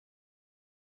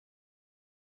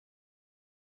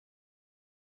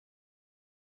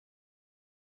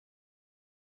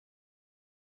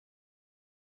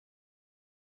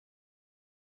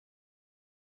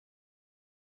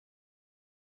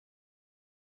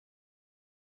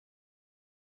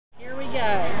Here we go.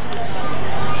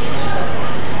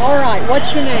 All right,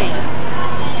 what's your name?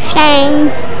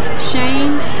 Shane.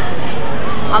 Shane?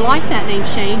 I like that name,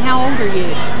 Shane. How old are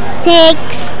you?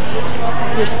 6.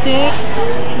 You're 6?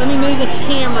 Let me move this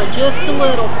camera just a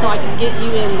little so I can get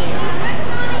you in there.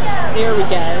 There we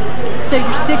go. So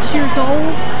you're 6 years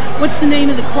old? What's the name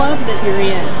of the club that you're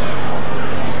in?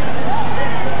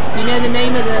 You know the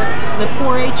name of the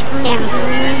 4-H group that you're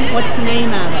in? What's the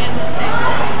name of it?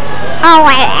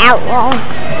 Alt-Way Outlaws.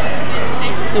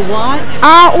 The what?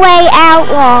 Alt-Way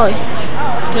Outlaws.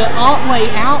 The Alt-Way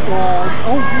Outlaws.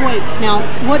 Oh boy. Now,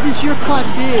 what does your club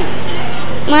do?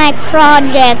 My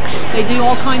projects. They do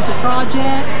all kinds of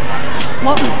projects.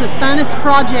 What was the funnest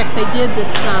project they did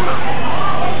this summer?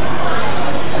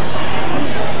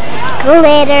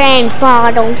 Glitter and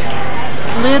bottles.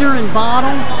 Glitter and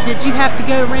bottles. Did you have to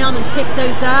go around and pick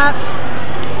those up?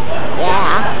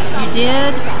 Yeah. You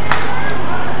did?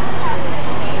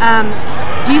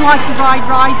 Do you like to ride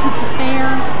rides at the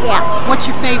fair? Yeah. What's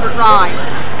your favorite ride?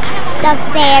 The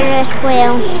Ferris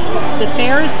wheel. The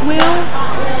Ferris wheel?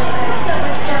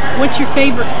 What's your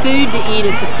favorite food to eat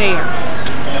at the fair?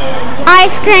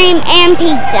 Ice cream and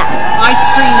pizza. Ice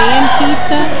cream and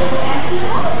pizza?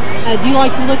 Do you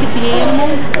like to look at the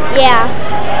animals? Yeah.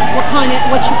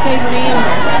 What's your favorite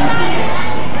animal?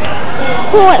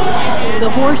 Horse. The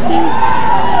horses?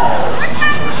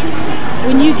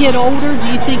 When you get older, do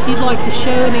you think you'd like to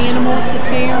show an animal at the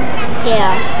fair?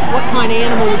 Yeah. What kind of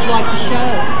animal would you like to show?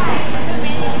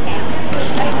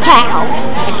 Cow.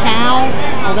 A cow?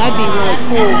 Oh, that'd be really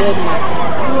cool, wouldn't it?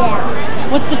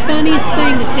 Yeah. What's the funniest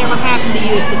thing that's ever happened to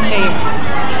you at the fair?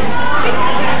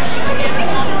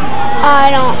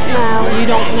 I don't know. You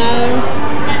don't know?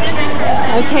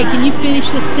 Okay, can you finish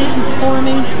this sentence for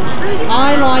me?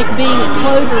 I like being a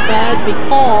clover bud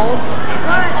because...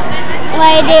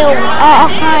 We do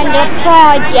all kinds of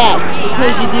projects.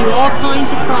 Because you do all kinds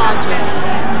of projects.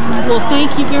 Well,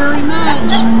 thank you very much,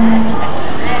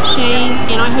 Shane,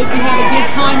 and I hope you have a good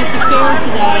time at the fair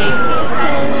today.